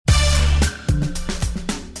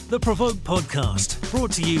The PRovoke podcast,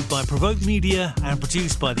 brought to you by PRovoke Media and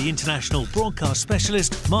produced by the international broadcast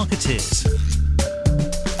specialist Marketeers.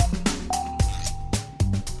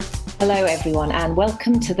 Hello everyone and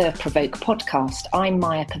welcome to the PRovoke podcast. I'm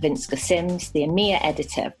Maja Pawinska Sims, the EMEA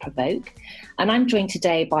editor of PRovoke, and I'm joined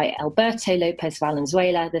today by Alberto Lopez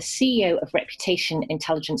Valenzuela, the CEO of reputation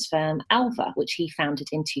intelligence firm Alva, which he founded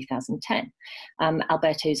in 2010.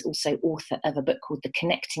 Alberto is also author of a book called The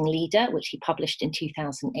Connecting Leader, which he published in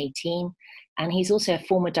 2018. And he's also a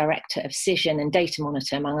former director of Cision and Data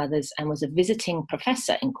Monitor, among others, and was a visiting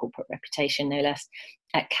professor in corporate reputation, no less,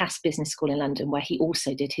 at Cass Business School in London, where he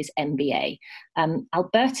also did his MBA.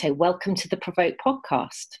 Alberto, welcome to the PRovoke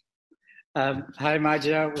podcast. Hi,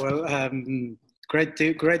 Maja. Well, great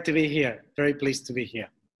to be here. Very pleased to be here.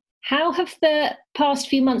 How have the past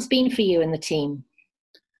few months been for you and the team?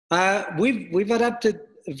 We've adapted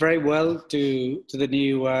very well to the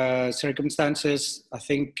new circumstances. I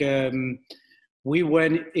think we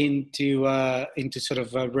went into sort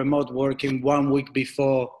of remote working 1 week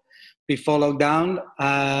before lockdown,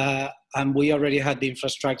 and we already had the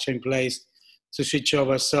infrastructure in place to switch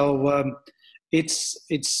over. So it's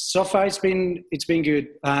so far it's been good,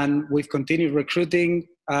 and we've continued recruiting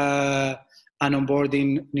and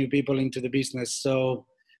onboarding new people into the business. So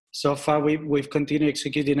far we've continued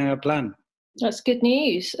executing our plan. That's good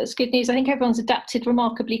news. I think everyone's adapted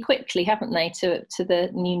remarkably quickly, haven't they, to the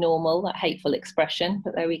new normal, that hateful expression,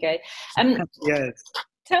 but there we go. Yes.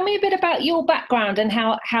 Tell me a bit about your background and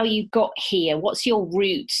how you got here. What's your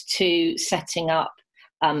route to setting up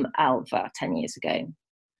Alva 10 years ago?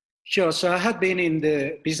 Sure. So I had been in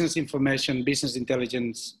the business information, business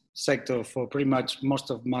intelligence sector for pretty much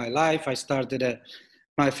most of my life. I started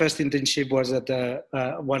my first internship was at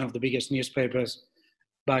one of the biggest newspapers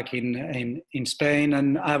back in Spain,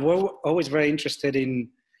 and I've always very interested in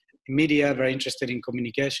media, very interested in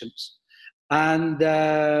communications. And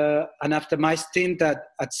after my stint at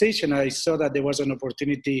Cision, I saw that there was an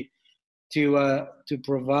opportunity to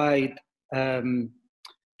provide to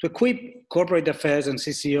equip corporate affairs and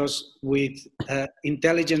CCOs with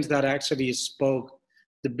intelligence that actually spoke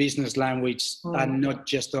the business language and not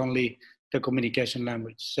just only the communication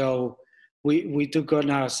language. So we took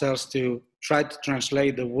on ourselves to try to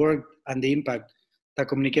translate the work and the impact that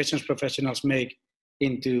communications professionals make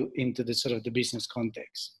into the sort of the business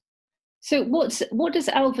context. So what does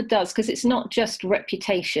Alva does? Because it's not just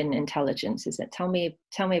reputation intelligence, is it? Tell me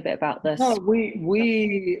a bit about this. No,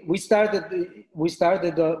 we started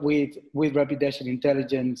with reputation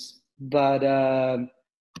intelligence, but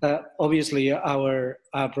obviously our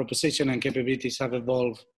proposition and capabilities have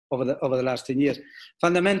evolved over the last 10 years.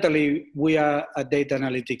 Fundamentally, we are a data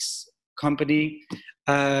analytics company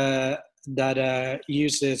that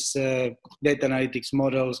uses data analytics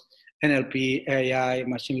models, NLP, AI,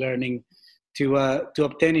 machine learning, to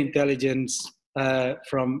obtain intelligence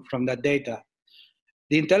from that data.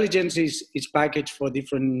 The intelligence is packaged for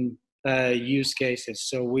different use cases.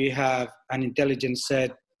 So we have an intelligence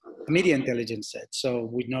set, a media intelligence set. So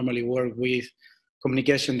we normally work with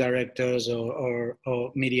communication directors or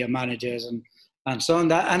media managers and so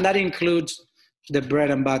on. And that includes the bread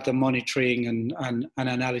and butter monitoring and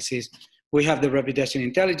analysis. We have the reputation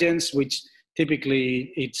intelligence, which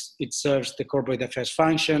typically it serves the corporate affairs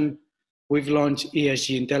function. We've launched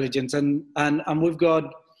ESG intelligence, and we've got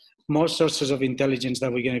more sources of intelligence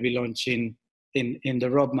that we're going to be launching in the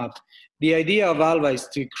roadmap. The idea of Alva is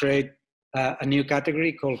to create a new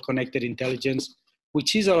category called connected intelligence,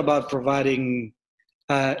 which is all about providing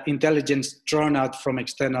intelligence drawn out from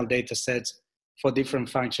external data sets for different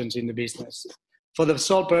functions in the business, for the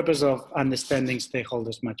sole purpose of understanding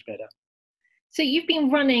stakeholders much better. So you've been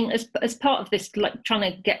running as part of this, like trying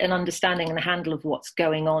to get an understanding and a handle of what's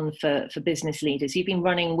going on for business leaders. You've been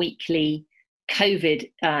running weekly COVID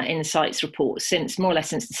insights reports since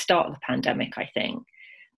the start of the pandemic, I think.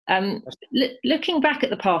 Looking back at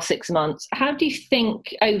the past 6 months, how do you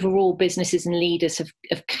think overall businesses and leaders have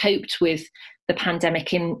coped with the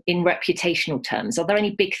pandemic in reputational terms? Are there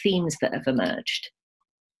any big themes that have emerged?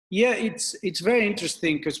 Yeah, it's very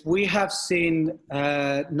interesting because we have seen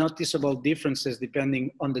noticeable differences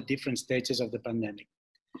depending on the different stages of the pandemic.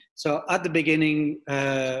 So at the beginning,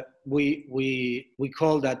 we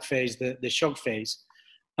call that phase the shock phase,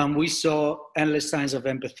 and we saw endless signs of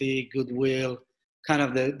empathy, goodwill, kind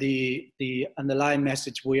of the underlying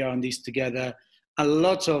message, we are on this together. A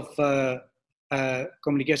lot of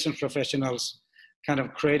communications professionals kind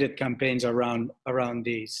of created campaigns around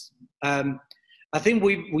this. I think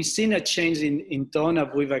we've seen a change in tone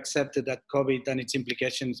of we've accepted that COVID and its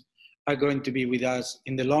implications are going to be with us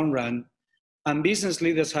in the long run. And business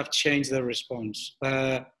leaders have changed their response.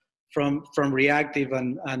 from reactive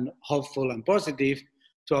and hopeful and positive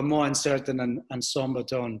to a more uncertain and somber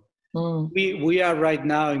tone. We are right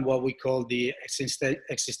now in what we call the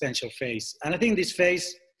existential phase. And I think this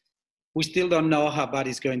phase, we still don't know how bad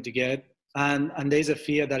it's going to get. And there's a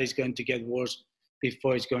fear that it's going to get worse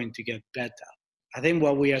before it's going to get better. I think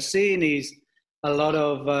what we are seeing is a lot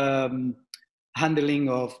of handling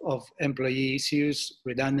of employee issues,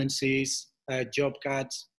 redundancies, job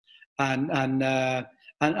cuts, and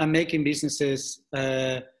making businesses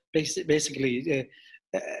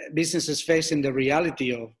businesses facing the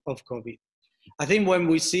reality of COVID. I think when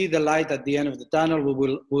we see the light at the end of the tunnel,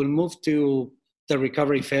 we'll move to the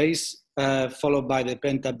recovery phase, followed by the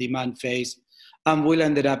pent-up demand phase, and we'll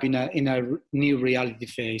end up in a new reality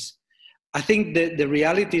phase. I think the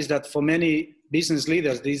reality is that for many business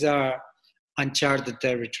leaders, these are uncharted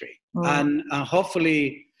territory, and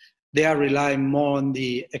hopefully they are relying more on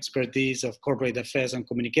the expertise of corporate affairs and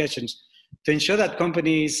communications to ensure that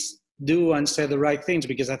companies do and say the right things,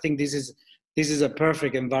 because I think this is a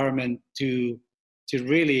perfect environment to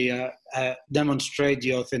really demonstrate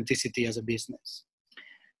your authenticity as a business.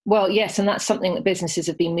 Well, yes, and that's something that businesses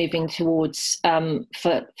have been moving towards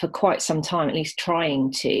for quite some time, at least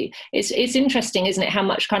trying to. It's interesting, isn't it, how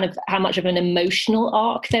much of an emotional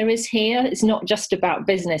arc there is here. It's not just about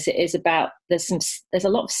business; it is about there's a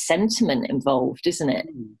lot of sentiment involved, isn't it?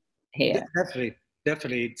 Here, definitely.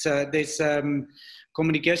 It's this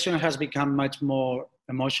communication has become much more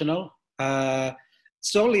emotional,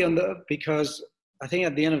 solely because I think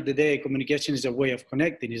at the end of the day, communication is a way of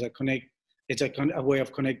connecting. It's a way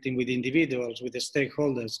of connecting with individuals, with the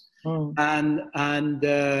stakeholders. And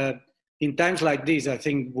in times like these, I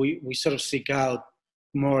think we sort of seek out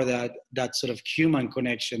more that sort of human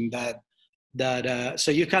connection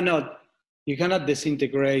so you cannot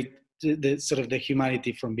disintegrate the sort of the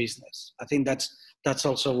humanity from business. I think that's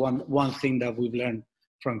also one thing that we've learned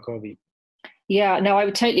from COVID. Yeah, no, I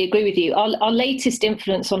would totally agree with you. Our latest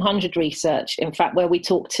Influence on 100 research, in fact, where we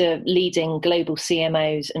talk to leading global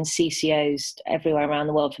CMOs and CCOs everywhere around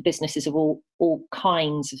the world for businesses of all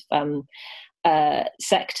kinds of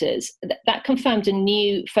sectors, that confirmed a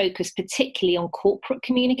new focus, particularly on corporate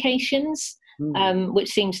communications, which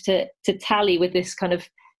seems to tally with this kind of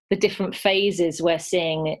the different phases we're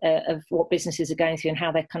seeing of what businesses are going through and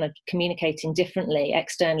how they're kind of communicating differently,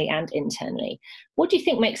 externally and internally. What do you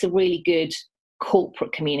think makes a really good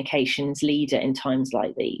corporate communications leader in times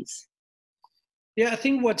like these? Yeah, I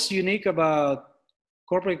think what's unique about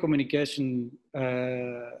corporate communication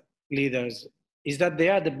leaders is that they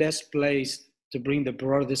are the best place to bring the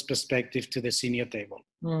broadest perspective to the senior table.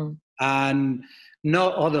 And no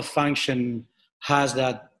other function has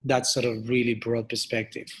that sort of really broad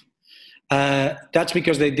perspective. That's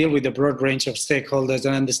because they deal with a broad range of stakeholders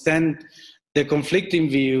and understand the conflicting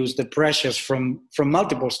views, the pressures from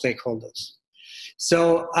multiple stakeholders.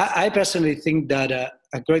 So I personally think that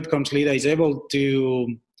a great comms leader is able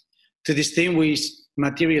to distinguish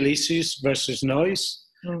material issues versus noise.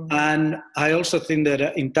 And I also think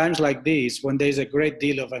that in times like this, when there's a great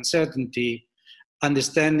deal of uncertainty,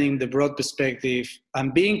 understanding the broad perspective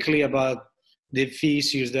and being clear about the key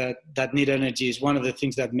issues that need energy is one of the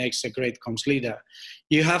things that makes a great comms leader.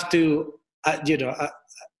 You have to,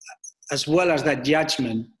 as well as that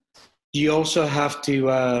judgment, you also have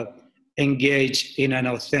to engage in an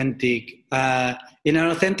authentic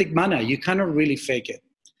manner. You cannot really fake it.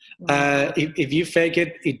 If you fake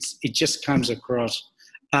it, it just comes across,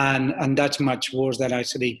 and that's much worse than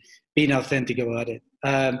actually being authentic about it.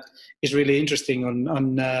 It's really interesting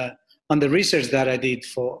on the research that I did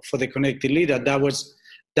for the Connected Leader. That was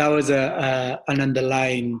an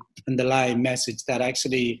underlying message that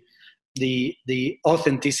actually the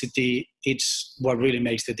authenticity, it's what really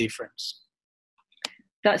makes the difference.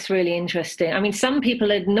 That's really interesting. I mean, some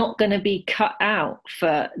people are not going to be cut out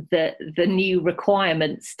for the new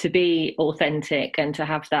requirements to be authentic and to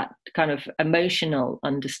have that kind of emotional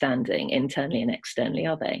understanding internally and externally,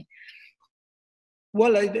 are they?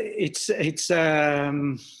 Well, it's I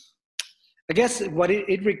guess what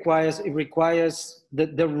it requires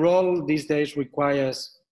the role these days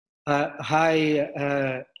requires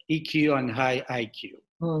high EQ and high IQ.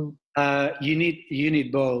 You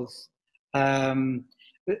need both.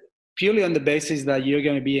 Purely on the basis that you're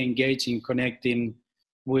going to be engaging, connecting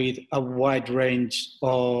with a wide range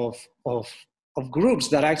of groups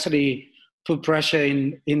that actually put pressure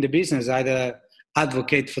in the business, either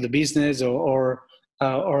advocate for the business or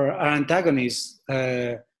are antagonists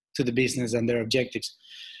to the business and their objectives.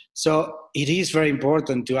 So it is very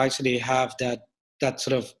important to actually have that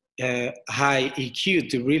sort of high EQ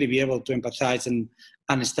to really be able to empathize and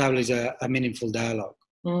establish a meaningful dialogue.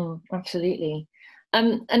 Absolutely.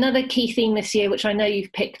 Another key theme this year, which I know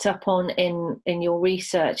you've picked up on in your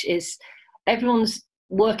research, is everyone's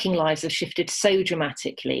working lives have shifted so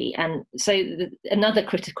dramatically. And so another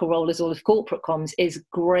critical role, as all of corporate comms, is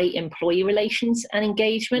great employee relations and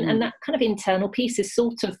engagement. And that kind of internal piece is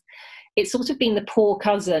sort of been the poor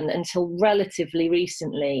cousin until relatively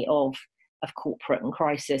recently of corporate and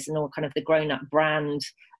crisis and all kind of the grown-up brand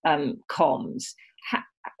comms.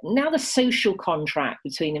 Now the social contract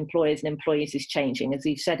between employers and employees is changing, as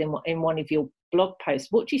you've said in one of your blog posts.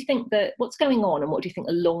 What do you think what's going on, and what do you think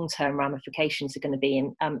the long-term ramifications are going to be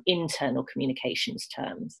in internal communications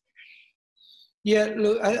terms? Yeah,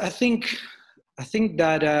 look, I think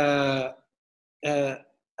that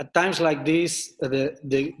at times like this,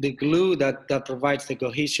 the glue that provides the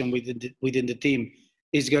cohesion within the team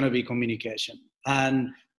is going to be communication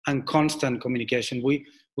and constant communication. We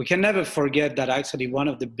can never forget that actually one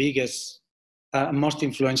of the biggest, most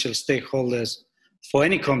influential stakeholders for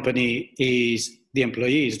any company is the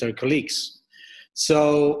employees, their colleagues.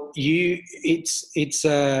 So given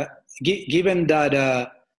that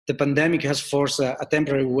the pandemic has forced a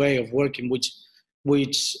temporary way of working,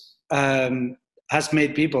 which has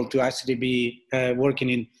made people to actually be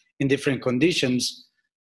working in different conditions,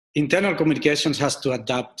 internal communications has to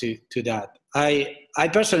adapt to that. I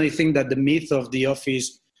personally think that the myth of the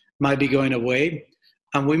office might be going away,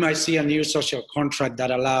 and we might see a new social contract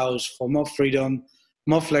that allows for more freedom,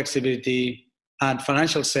 more flexibility, and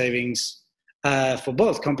financial savings for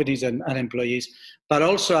both companies and employees, but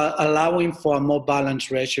also allowing for a more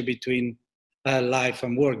balanced ratio between life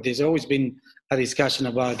and work. There's always been a discussion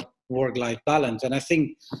about work-life balance, and I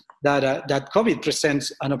think that that COVID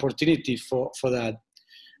presents an opportunity for that.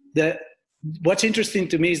 What's interesting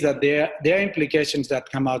to me is that there are implications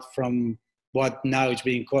that come out from what now is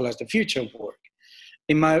being called as the future of work.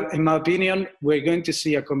 In my opinion, we're going to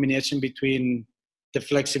see a combination between the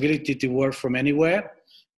flexibility to work from anywhere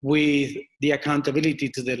with the accountability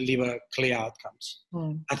to deliver clear outcomes.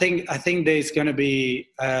 I think there's going to be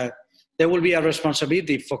there will be a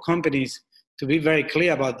responsibility for companies to be very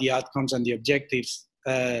clear about the outcomes and the objectives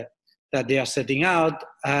that they are setting out,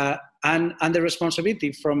 and the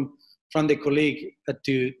responsibility from the colleague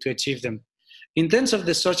to achieve them. In terms of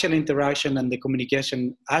the social interaction and the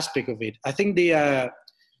communication aspect of it, I think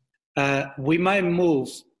we might move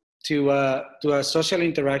to a social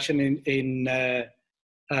interaction in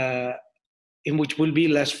which will be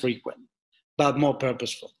less frequent, but more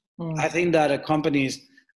purposeful. I think that companies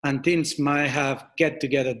and teams might have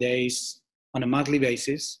get-together days on a monthly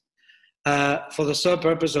basis for the sole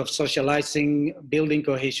purpose of socializing, building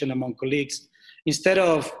cohesion among colleagues, instead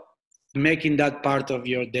of making that part of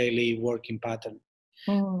your daily working pattern.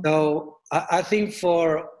 So I think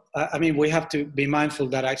we have to be mindful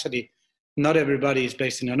that actually not everybody is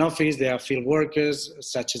based in an office. There are field workers,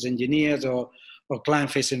 such as engineers or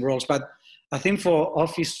client-facing roles. But I think for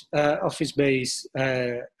office-based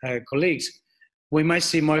colleagues, we might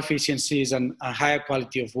see more efficiencies and a higher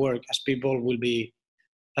quality of work, as people will be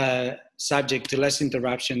subject to less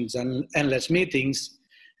interruptions and less meetings,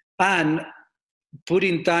 and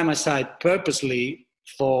putting time aside purposely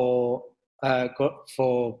for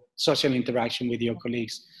social interaction with your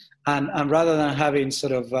colleagues. And rather than having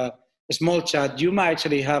sort of a small chat, you might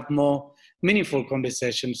actually have more meaningful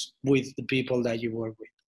conversations with the people that you work with.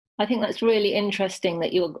 I think that's really interesting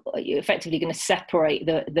that you're effectively going to separate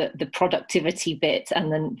the productivity bit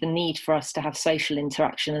and then the need for us to have social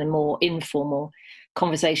interaction and more informal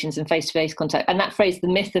conversations and face-to-face contact. And that phrase, the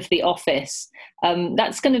myth of the office,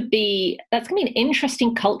 that's going to be an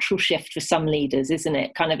interesting cultural shift for some leaders, isn't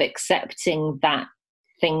it? Kind of accepting that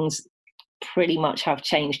things pretty much have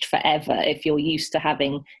changed forever if you're used to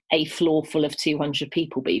having a floor full of 200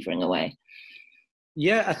 people beavering away.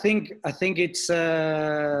 Yeah, I think it's.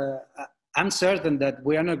 I'm certain that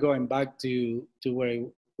we are not going back to where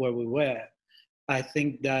we were. I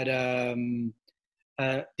think that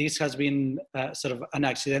this has been sort of an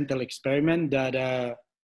accidental experiment that,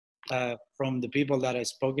 from the people that I've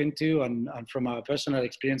spoken to and from our personal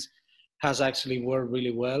experience, has actually worked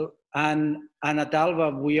really well. And at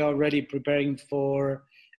Alva, we are already preparing for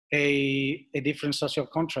a different social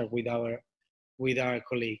contract with our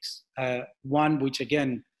colleagues. One which,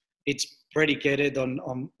 again, it's predicated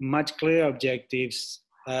on much clearer objectives,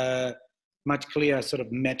 much clearer sort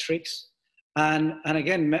of metrics, and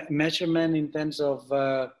again, measurement in terms of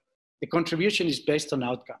the contribution is based on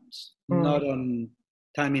outcomes, not on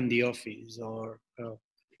time in the office or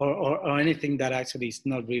anything that actually is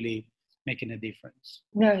not really making a difference.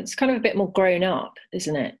 No, it's kind of a bit more grown up,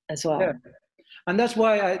 isn't it, as well? Yeah. And that's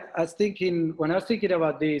why I was thinking, when I was thinking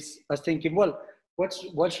about this, I was thinking, well,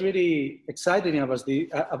 what's really exciting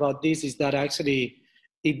about this is that actually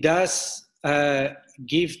it does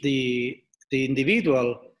give the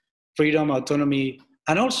individual freedom, autonomy,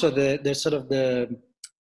 and also the sort of the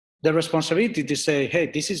responsibility to say,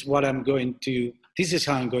 hey, this is how I'm going to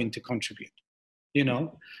contribute, you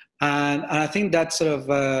know. And I think that sort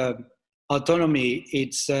of autonomy,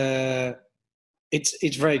 it's very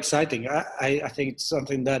exciting. I think it's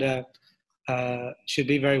something that should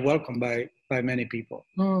be very welcomed by many people.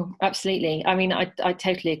 Absolutely. I mean, I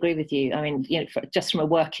totally agree with you. I mean, you know, just from a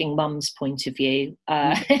working mum's point of view,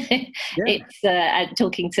 it's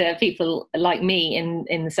talking to people like me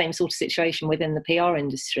in the same sort of situation within the PR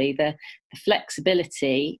industry. The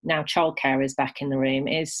flexibility, now childcare is back in the room,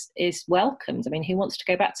 is welcomed. I mean, who wants to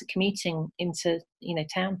go back to commuting into, you know,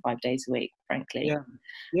 town 5 days a week, frankly?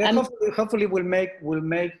 Yeah. Hopefully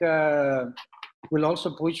we'll also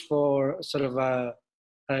push for sort of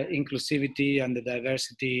inclusivity and the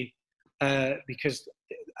diversity, because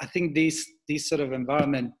I think this sort of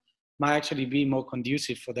environment might actually be more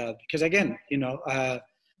conducive for that. Because again, you know,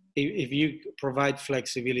 if you provide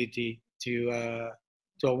flexibility to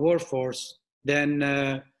a workforce, then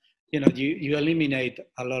you know you eliminate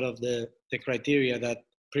a lot of the criteria that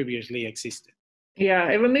previously existed. Yeah,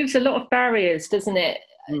 it removes a lot of barriers, doesn't it?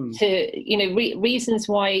 To, you know, reasons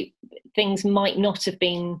why things might not have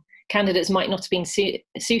been, candidates might not have been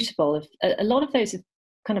suitable. A lot of those have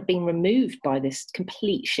kind of been removed by this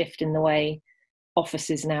complete shift in the way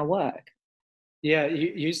offices now work. Yeah,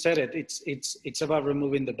 you said it. It's about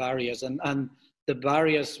removing the barriers, and the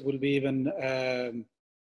barriers will be even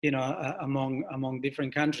you know, among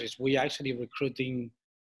different countries. We actually recruiting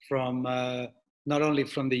from not only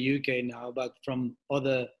from the UK now, but from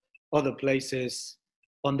other places,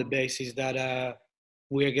 on the basis that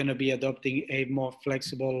we're going to be adopting a more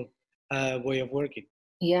flexible way of working.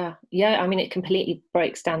 Yeah. I mean, it completely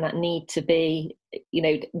breaks down that need to be, you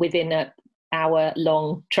know, within an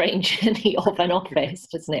hour-long train journey of an office,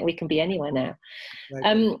 doesn't it? We can be anywhere now.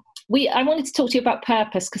 Right. I wanted to talk to you about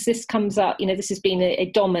purpose, because this comes up, you know, this has been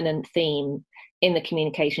a dominant theme in the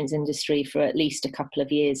communications industry for at least a couple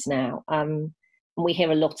of years now. And we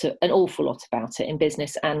hear an awful lot about it in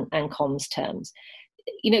business and comms terms.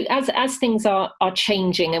 You know, as things are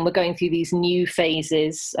changing and we're going through these new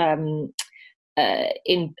phases in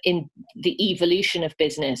the evolution of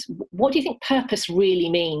business, what do you think purpose really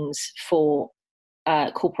means for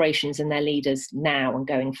corporations and their leaders now and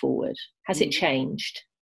going forward? Has it changed?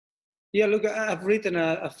 Yeah, look, I've written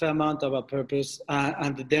a fair amount about purpose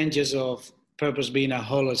and the dangers of purpose being a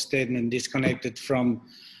hollow statement disconnected from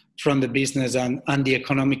the business and the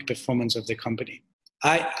economic performance of the company.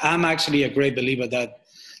 I'm actually a great believer that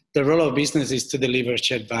the role of business is to deliver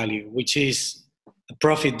shared value, which is a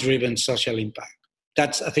profit-driven social impact. I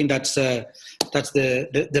think that's the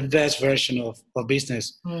best version of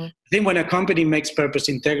business. I think when a company makes purpose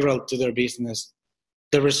integral to their business,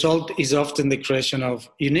 the result is often the creation of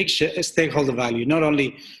unique stakeholder value, not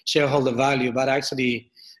only shareholder value, but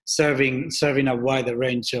actually serving a wider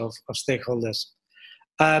range of stakeholders.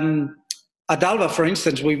 At Alva, for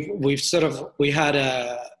instance, we had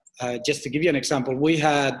just to give you an example, we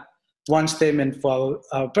had one statement for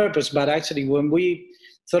our purpose, but actually when we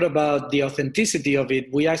thought about the authenticity of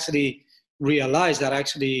it, we actually realized that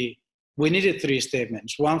actually we needed 3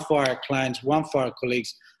 statements: one for our clients, one for our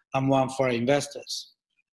colleagues, and one for our investors.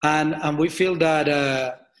 And we feel that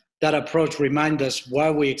that approach reminds us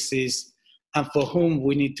why we exist and for whom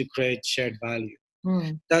we need to create shared value.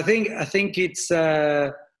 I think it's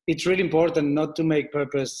really important not to make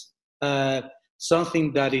purpose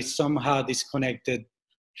something that is somehow disconnected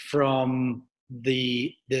from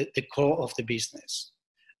the core of the business,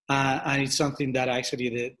 and it's something that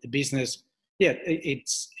actually the business, it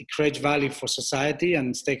creates value for society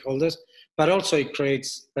and stakeholders, but also it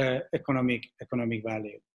creates economic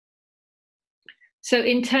value. So,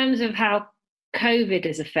 in terms of how COVID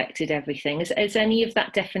has affected everything, has any of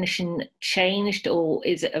that definition changed, or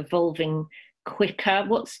is it evolving quicker?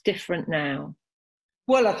 What's different now?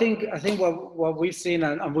 Well, I think what we've seen,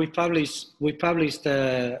 and we published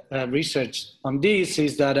research on this,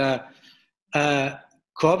 is that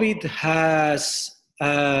COVID has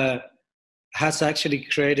actually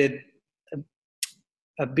created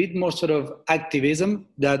a bit more sort of activism.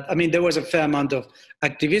 There was a fair amount of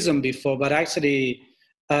activism before, but actually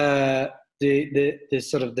the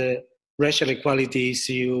sort of the racial equality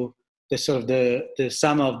issue, the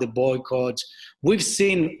sum of the boycotts. We've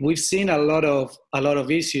seen a lot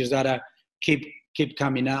of issues that keep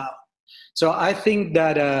coming out. So I think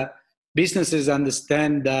that businesses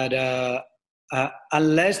understand that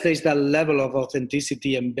unless there's that level of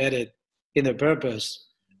authenticity embedded in the purpose.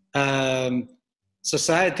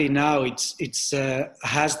 Society now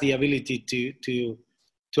has the ability to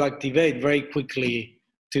activate very quickly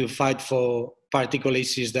to fight for particular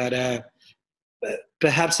issues that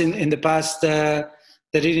perhaps in the past they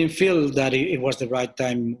didn't feel that it was the right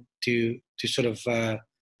time to sort of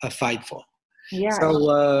fight for. Yeah.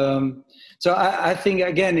 So I think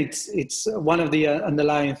again it's one of the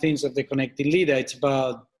underlying things of the Connected Leader. It's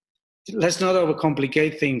about, let's not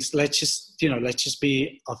overcomplicate things. Let's just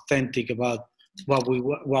be authentic about what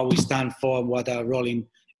we stand for and what our role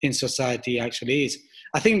in society actually is.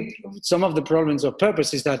 I think some of the problems of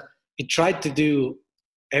purpose is that it tried to do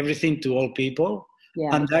everything to all people,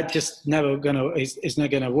 and that just is not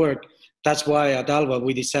gonna work. That's why at Alva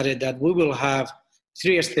we decided that we will have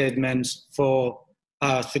 3 statements for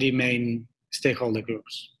our 3 main stakeholder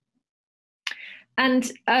groups.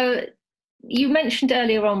 And you mentioned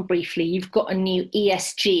earlier on briefly, you've got a new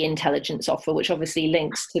ESG intelligence offer, which obviously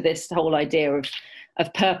links to this whole idea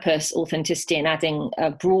of purpose, authenticity, and adding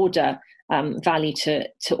a broader value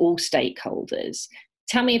to all stakeholders.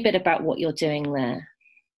 Tell me a bit about what you're doing there.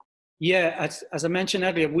 Yeah, as I mentioned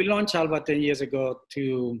earlier, we launched Alva 10 years ago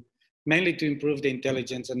mainly to improve the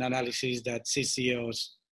intelligence and analysis that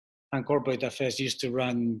CCOs and corporate affairs used to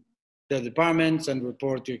run their departments and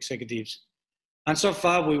report to executives. And so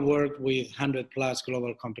far, we worked with 100 plus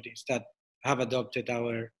global companies that have adopted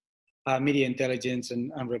our media intelligence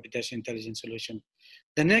and reputation intelligence solution.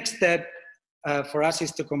 The next step for us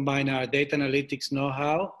is to combine our data analytics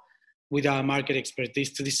know-how with our market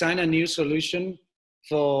expertise to design a new solution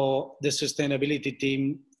for the sustainability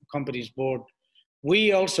team company's board.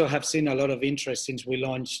 We also have seen a lot of interest since we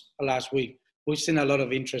launched last week. We've seen a lot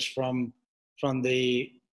of interest from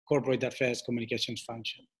the corporate affairs communications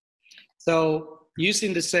function. So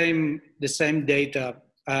using the same data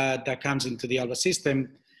that comes into the Alva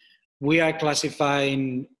system, we are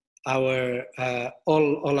classifying our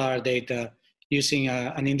all our data using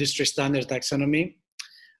an industry standard taxonomy.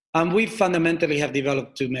 And we fundamentally have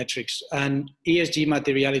developed 2 metrics: an ESG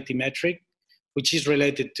materiality metric, which is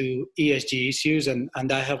related to ESG issues, and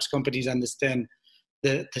that helps companies understand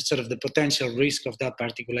the sort of the potential risk of that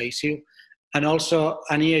particular issue, and also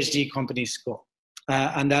an ESG company score.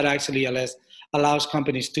 And that actually allows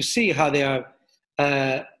companies to see how they are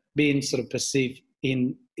being sort of perceived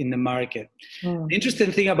in the market. The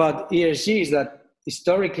interesting thing about ESG is that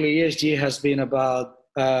historically ESG has been about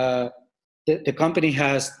the company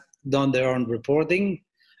has done their own reporting,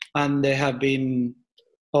 and they have been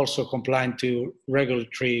also compliant to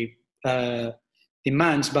regulatory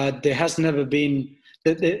demands, but there has never been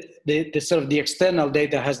the sort of the external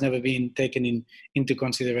data has never been taken into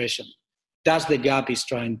consideration. That's the gap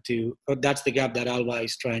that's the gap that Alva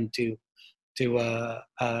is trying to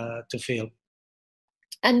fill.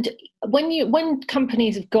 And when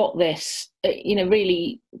companies have got this,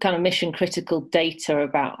 really kind of mission critical data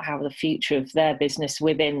about how the future of their business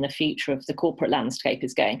within the future of the corporate landscape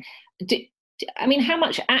is going, how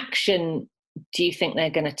much action do you think they're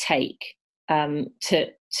going to take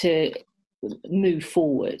to move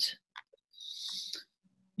forward?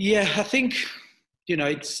 Yeah, I think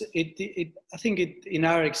I think in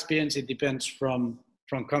our experience it depends from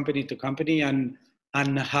company to company and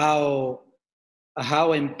how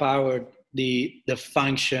empowered the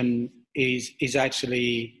function is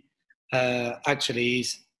actually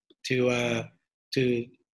is to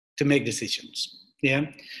make decisions. Yeah,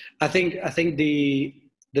 I think the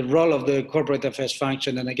role of the corporate affairs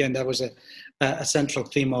function, and again that was a central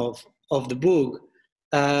theme of the book,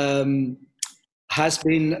 has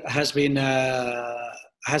been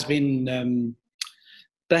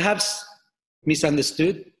perhaps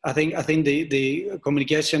misunderstood. I think the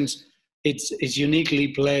communications it's uniquely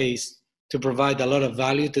placed to provide a lot of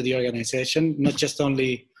value to the organization, not just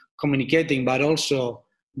only communicating but also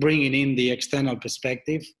bringing in the external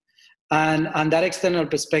perspective. And that external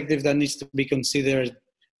perspective that needs to be considered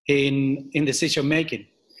in decision making.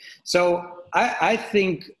 So I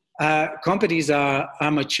think companies are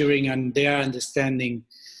maturing and they are understanding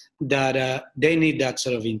that they need that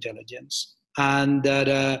sort of intelligence, and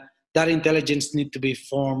that intelligence needs to be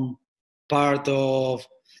formed part of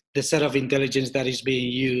the set of intelligence that is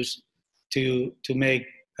being used to make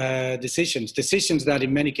decisions that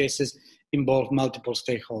in many cases involve multiple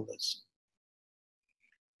stakeholders.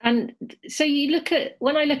 And so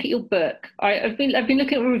when I look at your book, I've been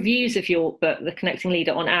looking at reviews of your book, The Connecting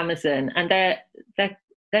Leader, on Amazon, and they're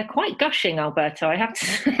quite gushing, Alberto, I have to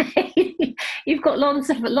say. You've got lots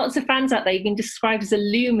of fans out there. You've been described as a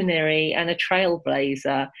luminary and a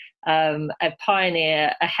trailblazer, a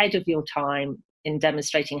pioneer ahead of your time, in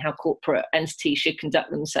demonstrating how corporate entities should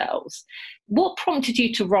conduct themselves. What prompted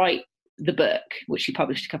you to write the book, which you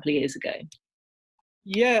published a couple of years ago?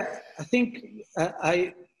 Yeah, I think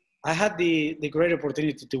I had the great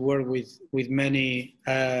opportunity to work with many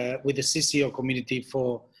with the CCO community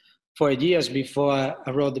for years before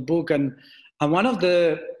I wrote the book, and one of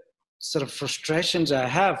the sort of frustrations I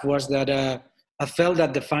have was that I felt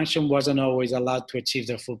that the function wasn't always allowed to achieve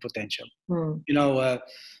their full potential. You know,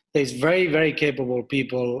 there's very, very capable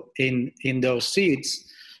people in those seats,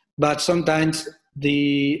 but sometimes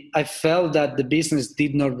I felt that the business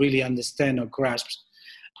did not really understand or grasp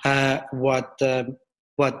what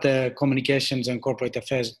the communications and corporate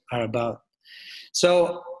affairs are about.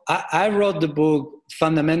 So I wrote the book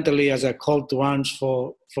fundamentally as a call to arms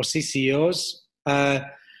for CCOs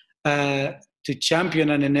to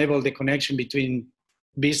champion and enable the connection between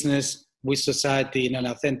business with society in an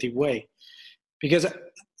authentic way. Because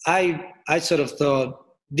I sort of thought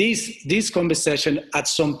this conversation at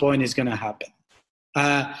some point is going to happen.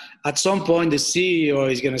 At some point, the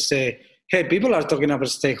CEO is going to say, hey, people are talking about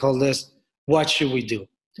stakeholders. What should we do?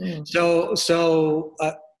 So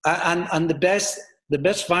the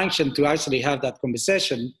best function to actually have that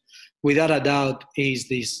conversation, without a doubt, is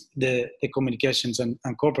the communications and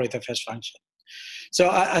corporate affairs function. So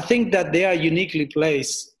I think that they are uniquely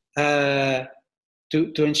placed to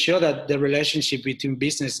ensure that the relationship between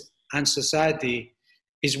business and society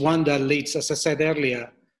is one that leads, as I said earlier,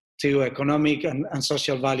 to economic and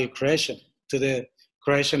social value creation, to the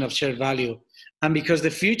creation of shared value. And because the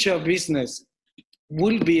future of business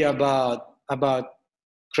will be about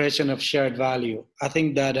creation of shared value, I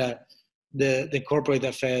think that the corporate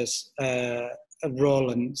affairs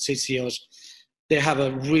role and CCOs, they have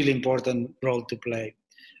a really important role to play.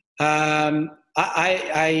 I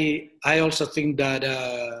also think that,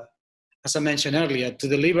 as I mentioned earlier, to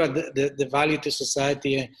deliver the value to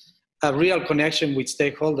society, a real connection with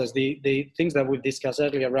stakeholders, the things that we've discussed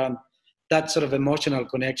earlier around that sort of emotional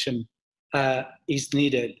connection is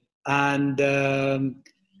needed. And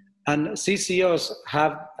CCOs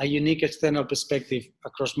have a unique external perspective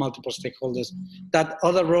across multiple stakeholders that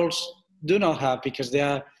other roles do not have, because they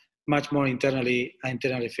are much more internally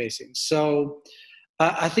facing. So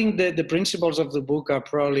I think that the principles of the book are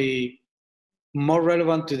probably more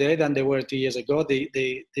relevant today than they were 2 years ago.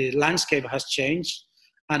 The landscape has changed,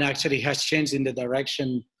 and actually has changed in the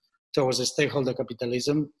direction towards a stakeholder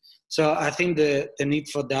capitalism. So I think the need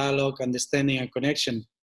for dialogue, understanding, and connection,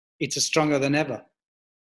 it's stronger than ever.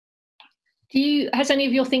 Has any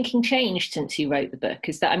of your thinking changed since you wrote the book?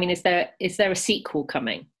 Is there a sequel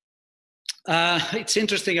coming? It's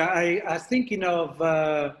interesting. I'm thinking of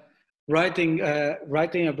writing a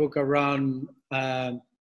book around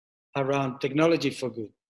technology for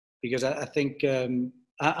good, because I think I'm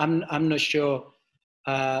not sure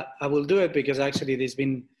I will do it, because actually there's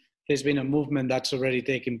been a movement that's already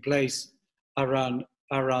taken place around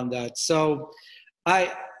that. So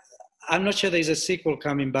I'm not sure there's a sequel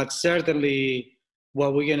coming, but certainly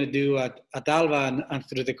what we're going to do at Alva and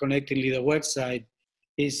through the Connecting Leader website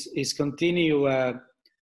is continue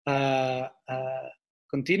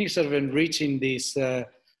sort of enriching this and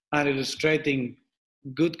illustrating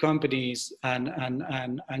good companies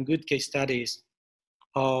and good case studies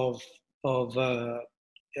of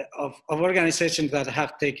organizations that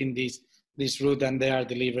have taken this route, and they are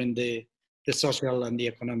delivering the social and the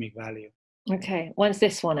economic value. Okay, when's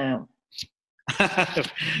this one out?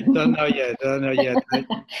 Don't know yet. And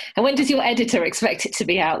when does your editor expect it to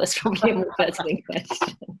be out? That's probably a more pertinent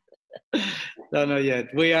question. Don't know yet.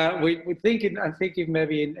 I'm thinking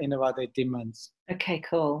maybe in about 18 months. Okay,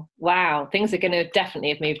 cool. Wow, things are going to definitely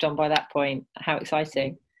have moved on by that point. How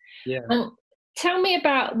exciting! Yeah. Tell me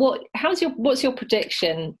about what's your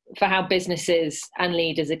prediction for how businesses and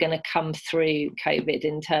leaders are going to come through COVID,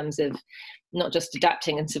 in terms of not just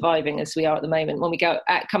adapting and surviving as we are at the moment, when we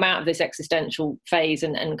come out of this existential phase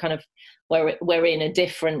and kind of we're in a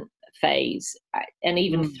different phase and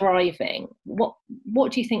even thriving. What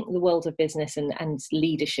do you think the world of business and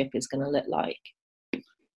leadership is going to look like?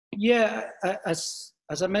 Yeah, as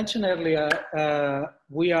I mentioned earlier,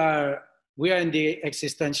 we are in the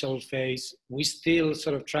existential phase. We're still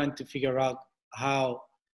sort of trying to figure out how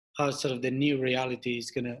sort of the new reality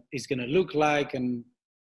is gonna look like, and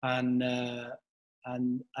I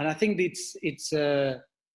think it's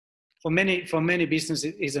for many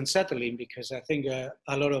businesses is unsettling, because I think a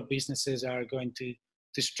lot of businesses are going to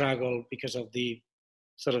struggle because of the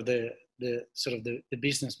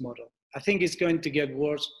business model. I think it's going to get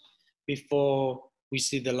worse before we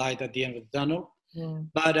see the light at the end of the tunnel. Yeah.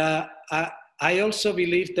 But I also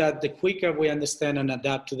believe that the quicker we understand and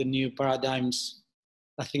adapt to the new paradigms,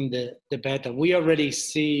 I think the better. We already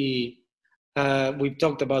see, we've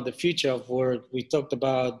talked about the future of work. We talked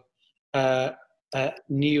about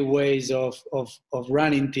new ways of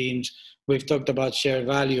running teams. We've talked about shared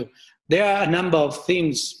value. There are a number of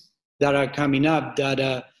things that are coming up that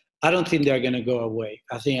I don't think they're going to go away.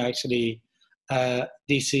 I think actually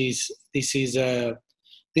this is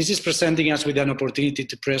presenting us with an opportunity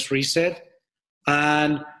to press reset.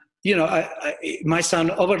 And it might sound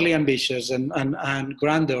overly ambitious and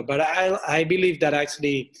grander, but I believe that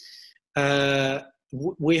actually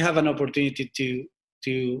we have an opportunity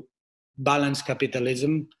to balance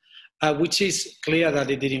capitalism, which is clear that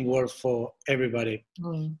it didn't work for everybody.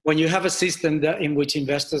 When you have a system in which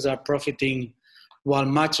investors are profiting while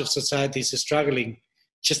much of society is struggling,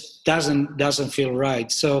 just doesn't feel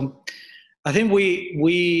right. So I think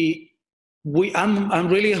I'm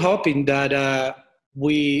really hoping that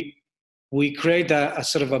we create a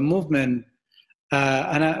sort of a movement,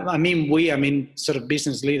 and I mean sort of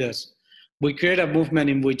business leaders. We create a movement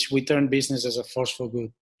in which we turn business as a force for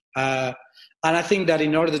good. And I think that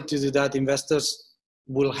in order to do that, investors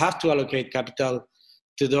will have to allocate capital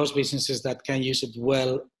to those businesses that can use it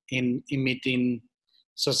well in meeting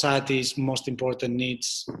society's most important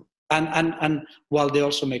needs, and while they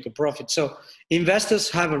also make a profit. So investors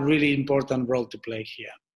have a really important role to play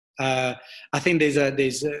here. I think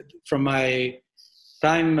there's from my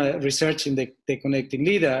time researching the Connecting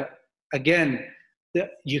Leader, again,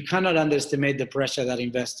 you cannot underestimate the pressure that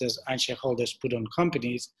investors and shareholders put on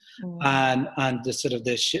companies, and the sort of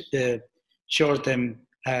the short-term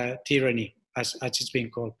tyranny, as it's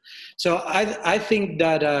being called. So I think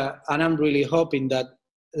that, and I'm really hoping that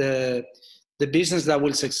the business that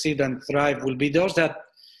will succeed and thrive will be those that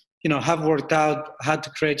have worked out how to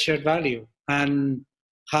create shared value and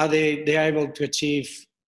how they are able to achieve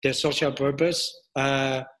their social purpose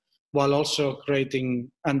while also creating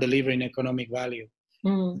and delivering economic value.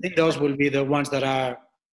 I think those will be the ones that are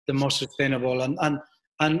the most sustainable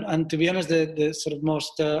and to be honest, the sort of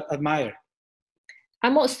most admired.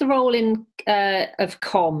 And what's the role of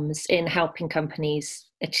comms in helping companies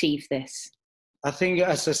achieve this? I think,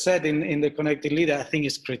 as I said in the Connected Leader, I think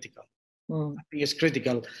it's critical. I think it's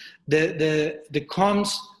critical. The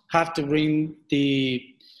comms have to bring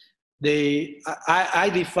I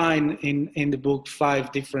define in the book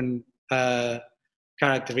 5 different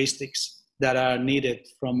characteristics that are needed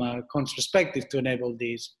from a comms perspective to enable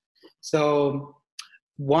these. So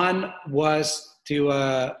one was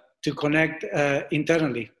to connect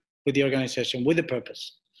internally with the organization, with the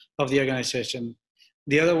purpose of the organization.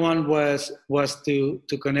 The other one was to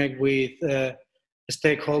connect with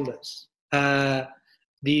stakeholders.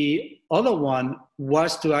 The other one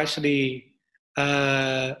was to actually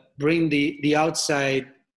bring the outside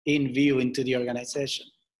in view into the organization.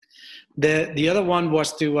 The other one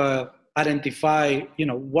was to identify,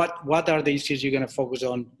 what are the issues you're going to focus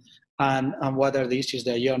on, and what are the issues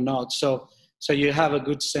that you're not. So you have a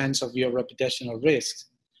good sense of your reputational risks.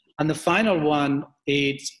 And the final one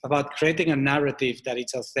is about creating a narrative that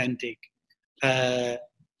is authentic,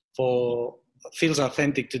 feels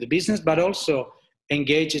authentic to the business, but also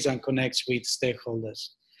engages and connects with stakeholders.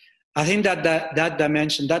 I think that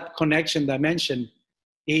dimension, that connection dimension,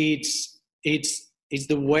 it's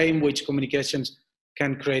the way in which communications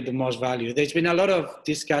can create the most value. There's been a lot of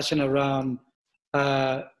discussion around,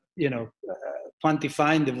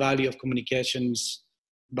 quantifying the value of communications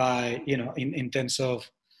by, in terms of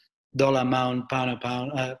dollar amount, pound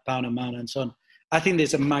amount, and so on. I think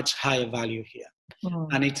there's a much higher value here,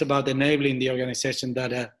 and it's about enabling the organization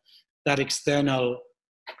that external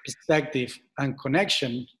perspective and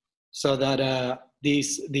connection, so that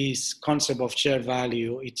this concept of shared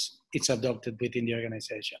value it's adopted within the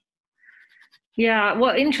organization. Yeah,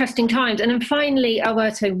 well, interesting times. And then finally,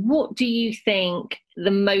 Alberto, what do you think the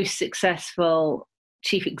most successful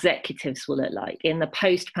chief executives will look like in the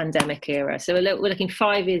post-pandemic era? So we're looking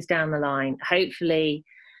 5 years down the line. Hopefully,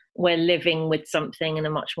 we're living with something in a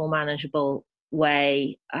much more manageable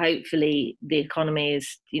way. Hopefully, the economy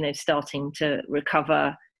is, starting to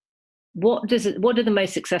recover. What do the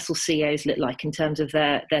most successful CEOs look like in terms of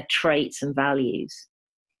their traits and values?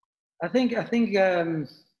 I think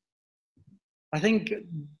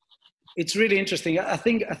it's really interesting. I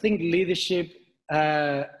think leadership,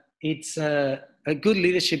 it's a good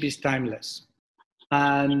leadership is timeless,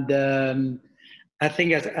 and I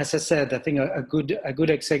think, as I said, I think a good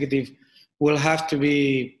executive will have to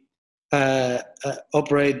be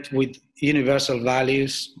operate with universal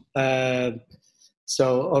values.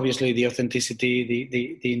 So obviously the authenticity,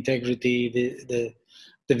 the integrity,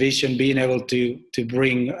 the the vision, being able to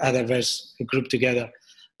bring a diverse group together.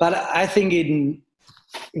 But I think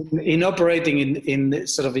in operating in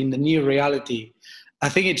sort of in the new reality, I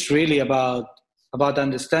think it's really about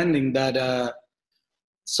understanding that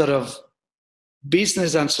sort of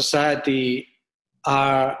business and society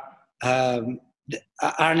are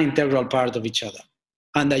an integral part of each other,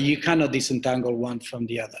 and that you cannot disentangle one from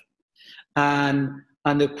the other.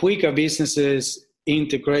 And the quicker businesses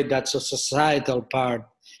integrate that societal part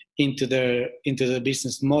into the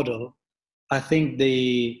business model, I think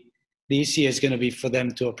the easier it's going to be for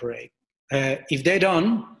them to operate. If they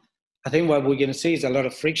don't, I think what we're going to see is a lot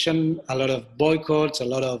of friction, a lot of boycotts, a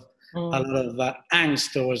lot of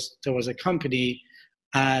angst towards a company,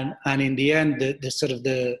 and in the end, the sort of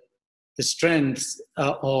the strength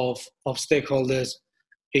of stakeholders,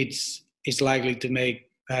 it's likely to make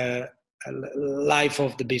life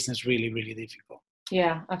of the business really, really difficult.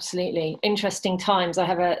 Yeah, absolutely. Interesting times. I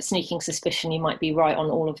have a sneaking suspicion you might be right on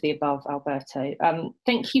all of the above, Alberto.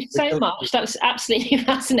 Thank you so much. That was absolutely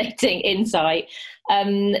fascinating insight.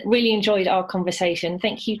 Really enjoyed our conversation.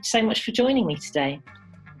 Thank you so much for joining me today.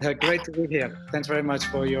 Great to be here. Thanks very much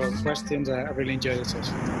for your questions. I really enjoyed the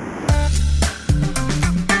session.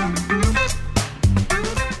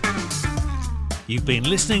 You've been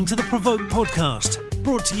listening to the PRovoke podcast,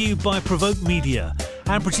 brought to you by PRovoke Media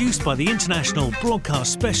and produced by the international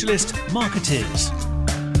broadcast specialist Marketeers.